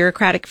huge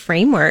bureaucratic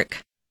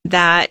framework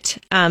that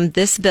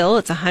this bill,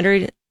 it's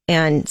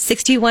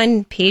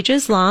 161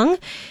 pages long,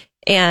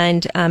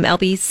 and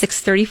LB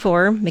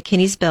 634,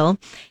 McKinney's bill,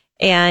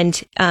 and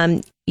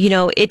he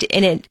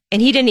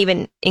didn't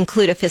even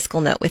include a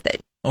fiscal note with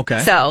it. Okay.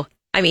 So,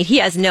 I mean, he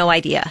has no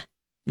idea.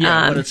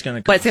 What it's going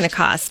to cost. What it's going to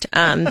cost.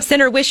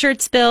 Senator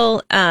Wishart's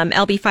bill,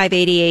 LB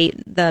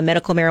 588, the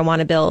medical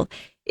marijuana bill,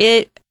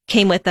 it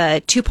came with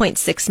a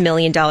 $2.6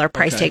 million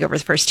price tag over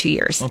the first 2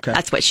 years. Okay.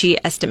 That's what she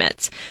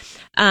estimates.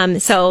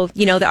 So,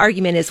 the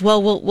argument is,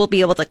 well, we'll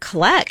be able to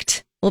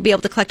collect. We'll be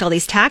able to collect all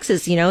these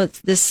taxes.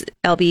 This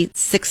LB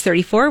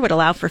 634 would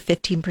allow for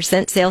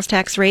 15% sales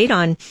tax rate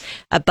on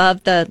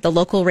above the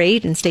local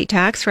rate and state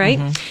tax, right?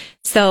 Mm-hmm.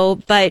 So,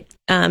 but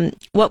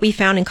what we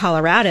found in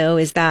Colorado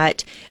is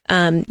that,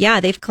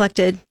 they've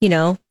collected,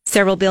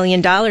 several $1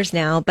 billion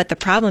now, but the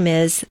problem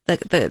is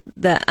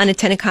the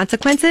unintended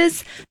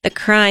consequences, the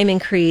crime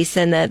increase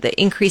and the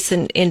increase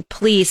in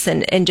police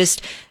and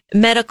just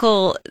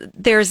medical.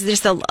 There's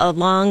just a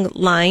long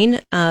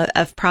line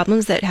of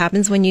problems that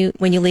happens when you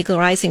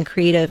legalize and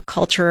create a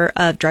culture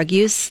of drug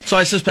use. So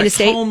I suspect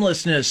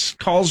homelessness,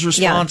 calls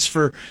response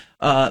for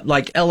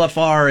like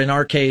LFR in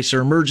our case,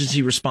 or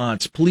emergency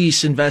response,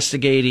 police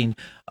investigating,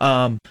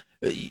 and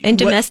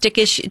domestic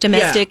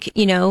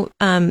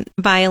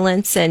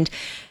violence and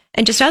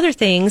just other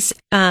things.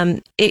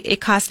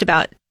 It costs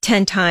about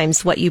 10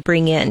 times what you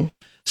bring in.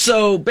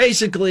 So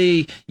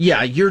basically,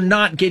 you're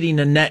not getting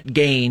a net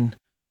gain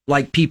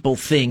like people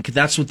think.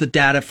 That's what the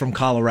data from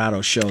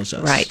Colorado shows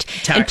us. Right.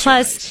 And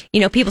plus,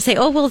 people say,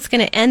 oh, well, it's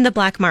going to end the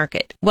black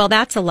market. Well,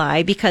 that's a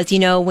lie because,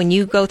 when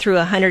you go through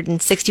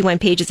 161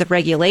 pages of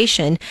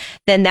regulation,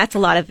 then that's a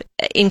lot of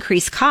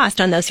increased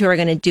cost on those who are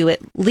going to do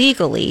it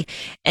legally.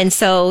 And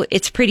so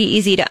it's pretty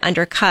easy to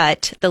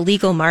undercut the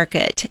legal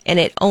market, and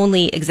it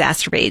only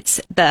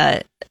exacerbates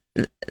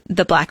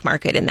the black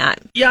market in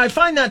that. Yeah, I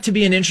find that to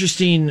be an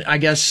interesting,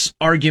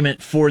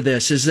 argument for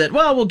this is that,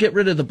 well, we'll get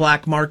rid of the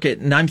black market.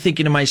 And I'm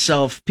thinking to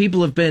myself,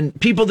 people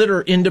that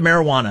are into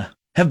marijuana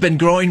have been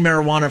growing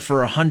marijuana for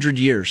 100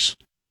 years.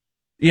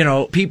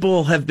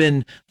 People have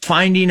been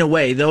finding a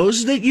way,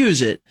 those that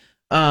use it.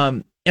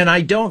 And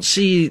I don't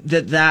see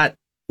that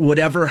would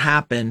ever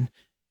happen.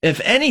 If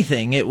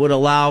anything, it would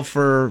allow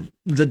for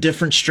the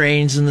different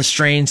strains and the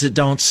strains that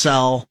don't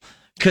sell.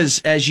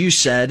 Because as you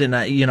said, and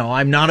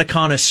I'm not a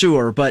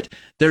connoisseur, but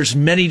there's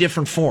many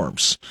different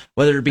forms.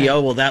 Whether it be,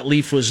 that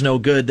leaf was no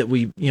good that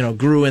we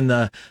grew in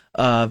the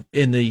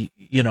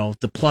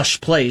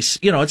plush place.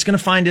 It's going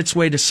to find its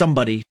way to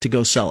somebody to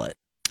go sell it.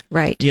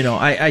 Right.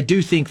 I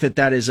do think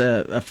that is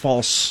a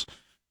false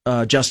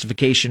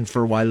justification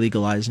for why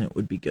legalizing it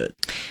would be good.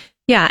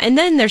 Yeah, and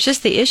then there's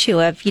just the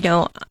issue of,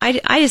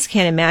 I just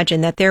can't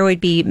imagine that there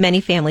would be many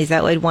families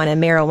that would want a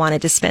marijuana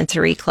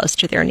dispensary close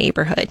to their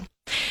neighborhood.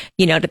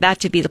 That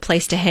to be the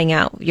place to hang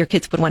out. Your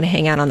kids would want to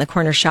hang out on the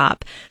corner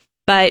shop.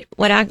 But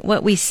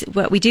what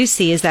we do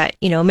see is that,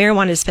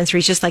 marijuana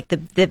dispensaries, just like the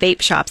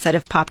vape shops that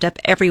have popped up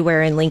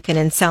everywhere in Lincoln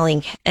and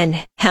selling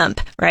and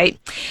hemp, right?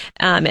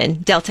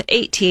 And Delta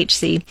 8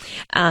 THC,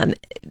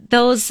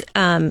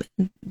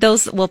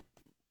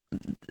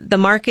 the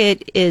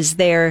market is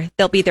there.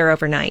 They'll be there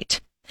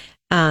overnight.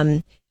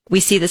 We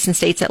see this in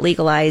states that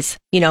legalize,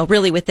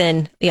 really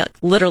within,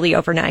 literally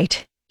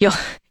overnight.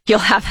 You'll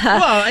have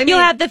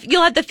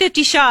the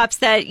 50 shops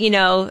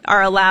that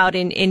are allowed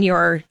in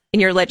your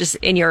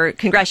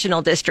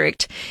congressional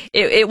district.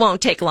 It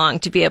won't take long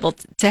to be able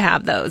to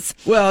have those.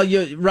 Well,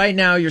 right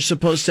now you're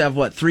supposed to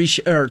have three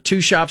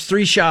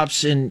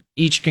shops in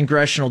each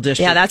congressional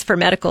district. Yeah, that's for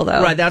medical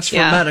though. Right, that's for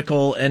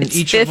medical, and it's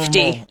each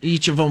 50.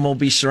 Each of them will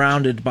be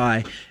surrounded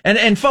by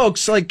and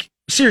folks,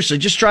 seriously,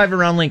 just drive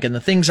around Lincoln. The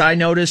things I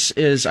notice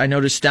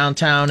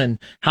downtown and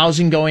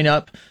housing going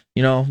up.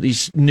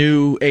 These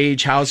new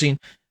age housing.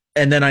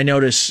 And then I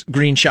notice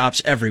green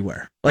shops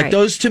everywhere.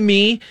 Those to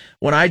me,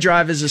 when I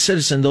drive as a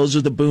citizen, those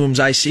are the booms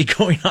I see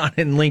going on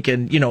in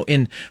Lincoln,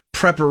 in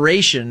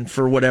preparation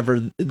for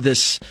whatever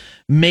this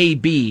may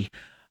be.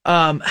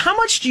 How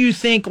much do you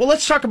think, well,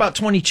 let's talk about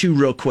 22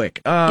 real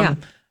quick.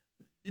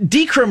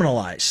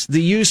 Decriminalize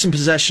the use and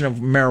possession of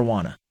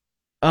marijuana.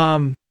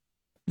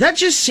 That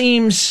just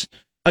seems,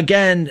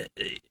 again,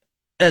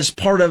 as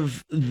part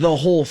of the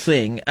whole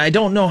thing. I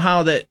don't know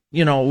how that,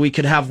 we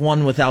could have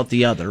one without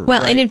the other.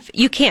 Well, right? and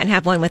you can't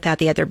have one without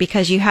the other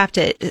because you have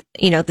to,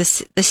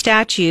 the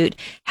statute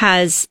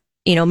has,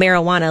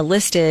 marijuana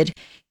listed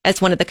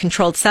as one of the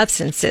controlled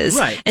substances.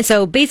 Right. And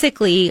so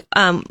basically,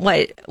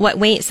 what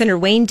Senator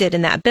Wayne did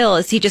in that bill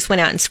is he just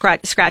went out and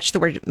scratched the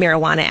word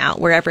marijuana out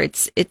wherever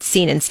it's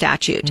seen in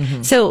statute.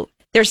 Mm-hmm. So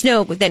there's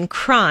no then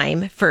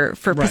crime for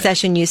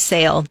possession, use,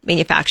 sale,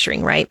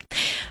 manufacturing, right?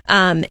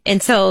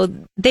 And so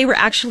they were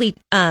actually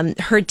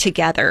heard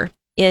together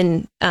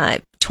in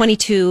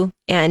 22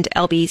 and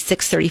LB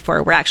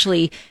 634 were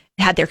actually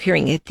had their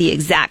hearing at the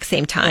exact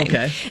same time.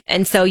 Okay.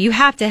 And so you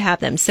have to have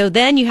them. So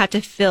then you have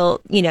to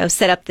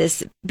set up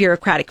this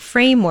bureaucratic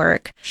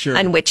framework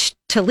on which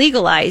to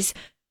legalize.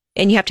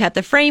 and you have to have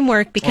the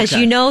framework because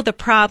Okay. you know the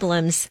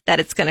problems that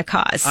it's going to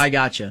cause. I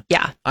gotcha.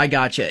 Yeah. I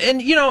gotcha.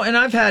 And and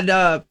I've had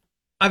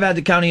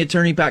the county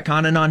attorney Pat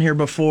Connon on here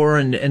before,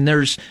 and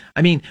there's,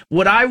 I mean,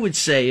 what I would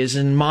say is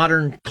in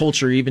modern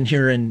culture, even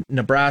here in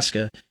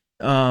Nebraska,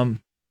 the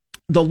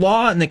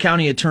law and the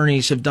county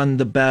attorneys have done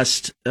the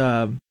best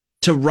to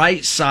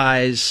right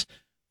size,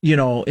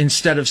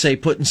 instead of say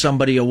putting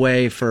somebody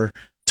away for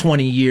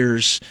 20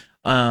 years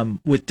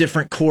with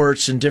different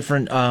courts and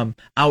different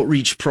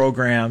outreach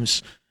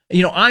programs.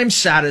 I'm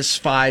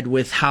satisfied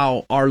with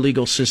how our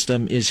legal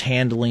system is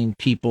handling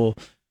people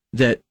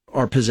that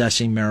are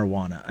possessing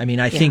marijuana. I mean,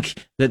 I think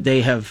that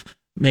they have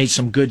made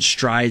some good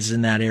strides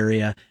in that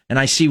area. And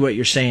I see what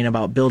you're saying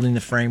about building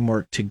the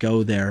framework to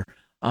go there.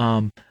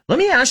 Let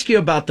me ask you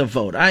about the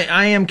vote.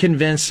 I am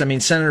convinced, I mean,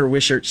 Senator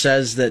Wishart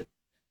says that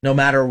no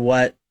matter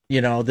what,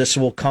 this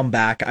will come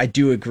back. I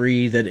do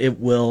agree that it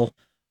will.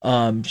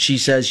 She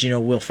says,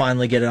 we'll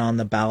finally get it on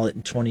the ballot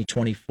in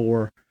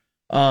 2024.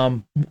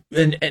 And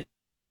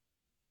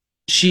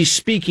she's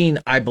speaking,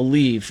 I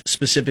believe,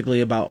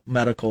 specifically about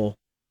medical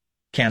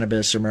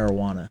cannabis or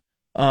marijuana.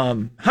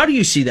 How do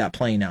you see that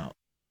playing out?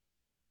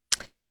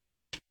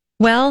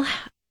 Well,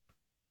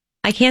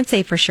 I can't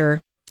say for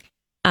sure.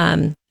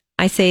 I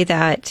say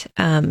that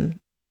a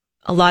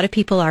lot of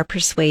people are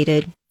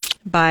persuaded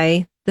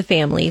by the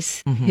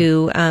families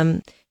who,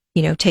 have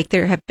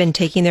been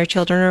taking their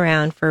children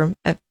around for,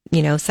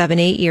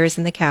 7-8 years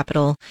in the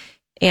Capitol,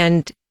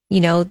 and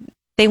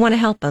they want to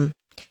help them,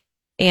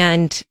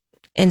 and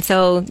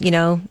so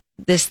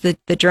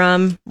the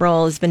drum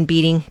roll has been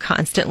beating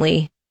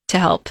constantly to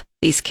help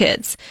these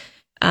kids,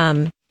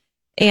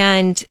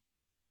 and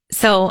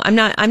so I'm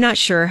not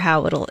sure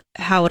how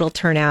it'll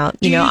turn out.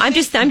 I'm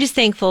just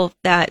thankful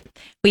that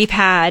we've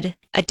had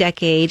a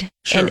decade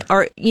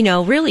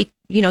really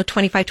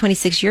 25,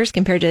 26 years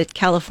compared to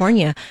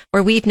California,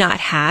 where we've not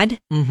had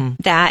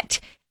that,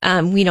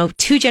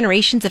 2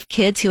 generations of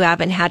kids who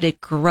haven't had to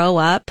grow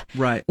up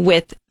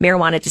with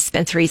marijuana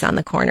dispensaries on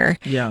the corner.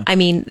 Yeah. I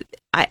mean,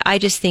 I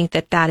just think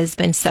that has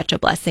been such a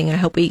blessing, and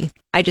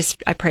I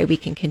pray we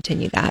can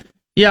continue that.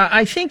 Yeah,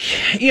 I think,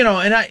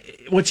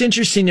 what's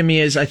interesting to me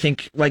is I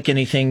think, like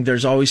anything,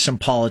 there's always some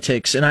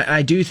politics. And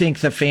I do think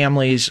the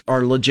families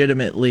are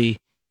legitimately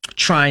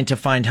trying to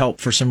find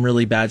help for some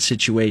really bad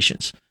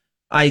situations.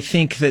 I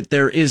think that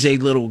there is a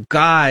little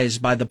guise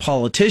by the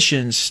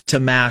politicians to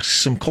mask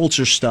some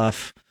culture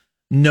stuff,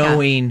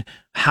 knowing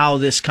how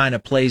this kind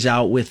of plays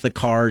out with the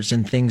cards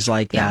and things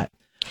like that.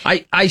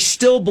 I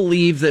still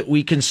believe that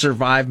we can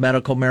survive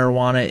medical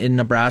marijuana in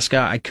Nebraska.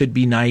 I could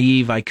be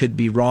naive. I could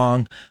be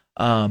wrong.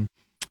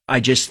 I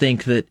just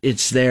think that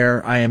it's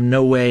there. I am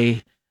no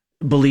way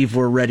believe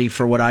we're ready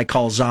for what I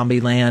call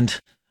zombie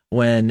land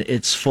when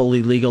it's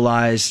fully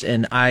legalized.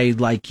 And I,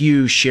 like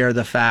you, share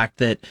the fact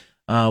that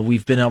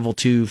we've been able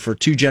to, for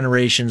 2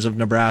 generations of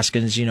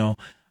Nebraskans,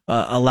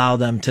 allow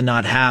them to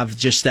not have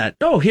just that,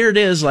 here it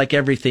is, like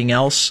everything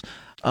else.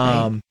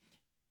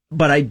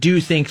 But I do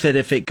think that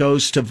if it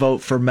goes to vote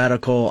for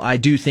medical, I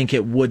do think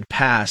it would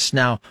pass.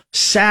 Now,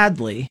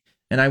 sadly,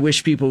 and I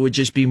wish people would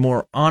just be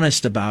more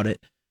honest about it,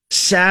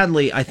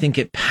 sadly, I think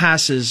it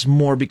passes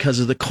more because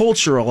of the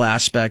cultural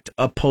aspect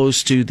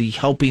opposed to the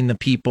helping the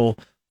people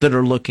that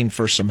are looking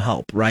for some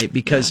help, right?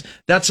 Because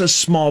that's a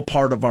small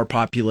part of our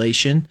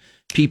population,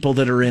 people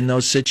that are in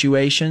those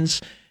situations.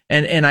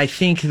 And I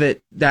think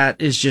that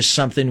is just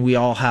something we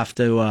all have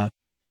to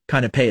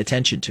kind of pay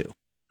attention to.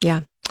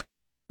 Yeah.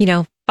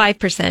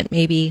 5%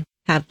 maybe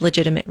have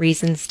legitimate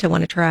reasons to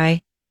want to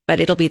try, but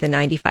it'll be the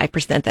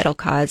 95% that'll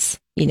cause,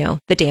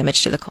 the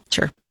damage to the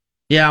culture.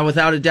 Yeah,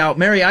 without a doubt.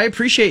 Mary, I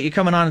appreciate you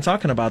coming on and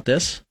talking about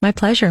this. My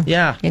pleasure.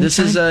 Yeah, Anytime. This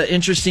is an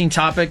interesting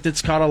topic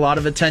that's caught a lot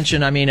of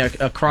attention,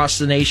 across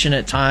the nation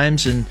at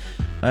times, and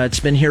it's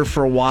been here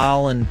for a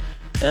while, and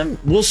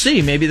we'll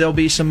see. Maybe there'll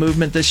be some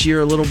movement this year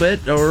a little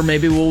bit, or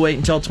maybe we'll wait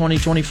until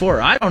 2024.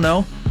 I don't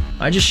know.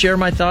 I just share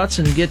my thoughts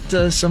and get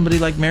somebody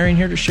like Mary in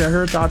here to share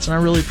her thoughts, and I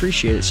really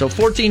appreciate it. So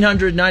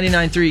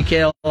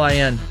 1400-99.3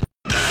 KLIN.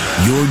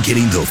 You're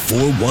getting the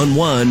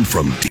 411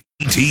 from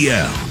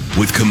DTL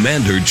with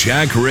Commander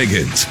Jack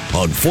Riggins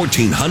on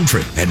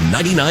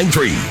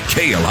 1499.3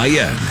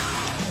 KLIN.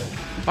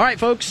 All right,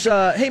 folks.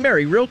 Hey,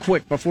 Mary, real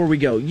quick before we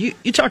go, you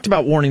talked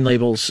about warning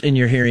labels in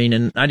your hearing,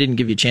 and I didn't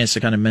give you a chance to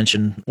kind of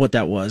mention what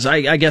that was.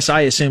 I guess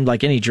I assumed,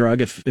 like any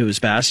drug, if it was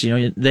passed,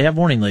 they have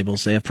warning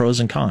labels. They have pros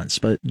and cons,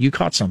 but you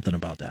caught something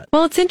about that.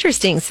 Well, it's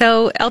interesting.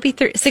 So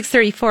LB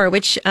 634,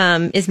 which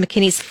is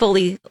McKinney's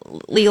fully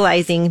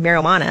legalizing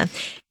marijuana,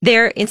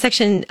 there in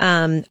section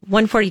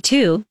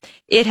 142,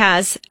 it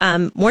has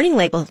warning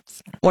labels.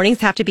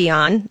 Warnings have to be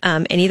on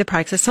any of the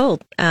products that's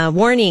sold.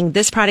 Warning,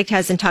 this product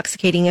has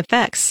intoxicating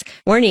effects.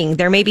 Warning,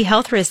 there may be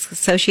health risks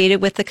associated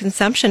with the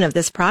consumption of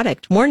this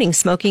product. Warning,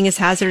 smoking is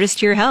hazardous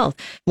to your health.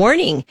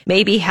 Warning,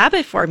 may be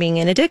habit-forming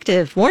and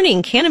addictive.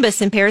 Warning,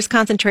 cannabis impairs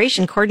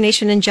concentration,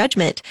 coordination, and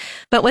judgment.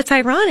 But what's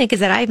ironic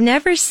is that I've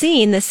never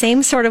seen the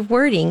same sort of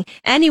wording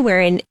anywhere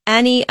in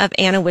any of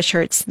Anna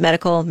Wishart's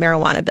medical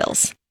marijuana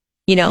bills.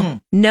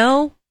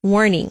 No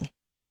warning.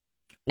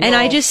 And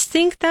I just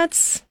think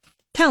that's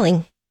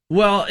telling.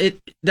 Well,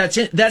 that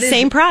is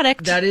same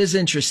product. That is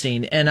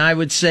interesting, and I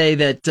would say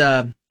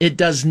that it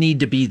does need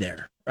to be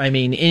there. I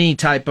mean, any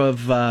type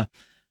of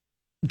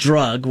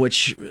drug,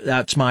 which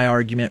that's my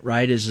argument,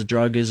 right? Is a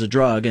drug,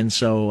 and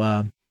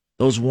so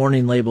those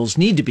warning labels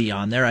need to be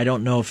on there. I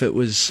don't know if it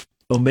was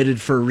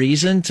omitted for a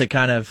reason to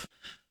kind of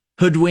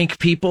hoodwink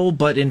people,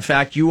 but in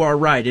fact, you are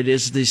right. It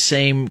is the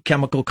same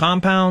chemical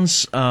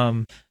compounds,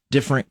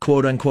 different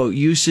quote unquote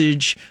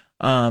usage.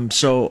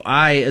 So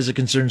I, as a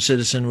concerned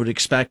citizen, would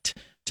expect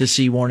to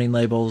see warning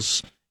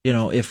labels,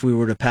 if we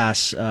were to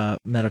pass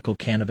medical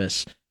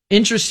cannabis.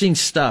 Interesting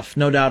stuff,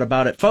 no doubt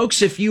about it.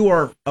 Folks, if you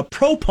are a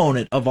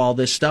proponent of all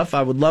this stuff,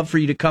 I would love for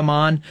you to come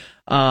on.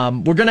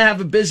 We're going to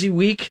have a busy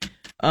week,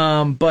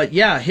 but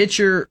yeah, hit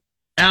your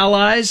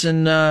allies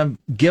and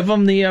give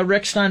them the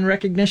Rick Stein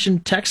Recognition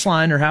text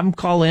line or have them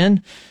call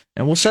in,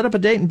 and we'll set up a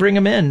date and bring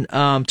them in.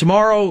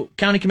 Tomorrow,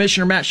 County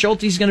Commissioner Matt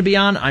Schulte is going to be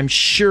on. I'm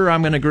sure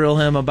I'm going to grill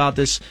him about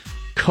this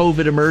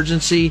COVID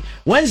emergency.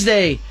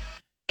 Wednesday,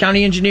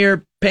 County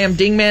Engineer Pam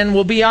Dingman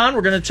will be on.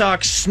 We're going to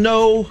talk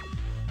snow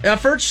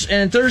efforts.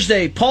 And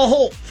Thursday, Paul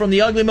Holt from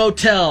the Ugly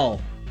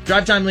Motel.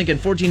 Drive Time Lincoln,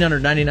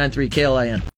 1499.3 KLIN.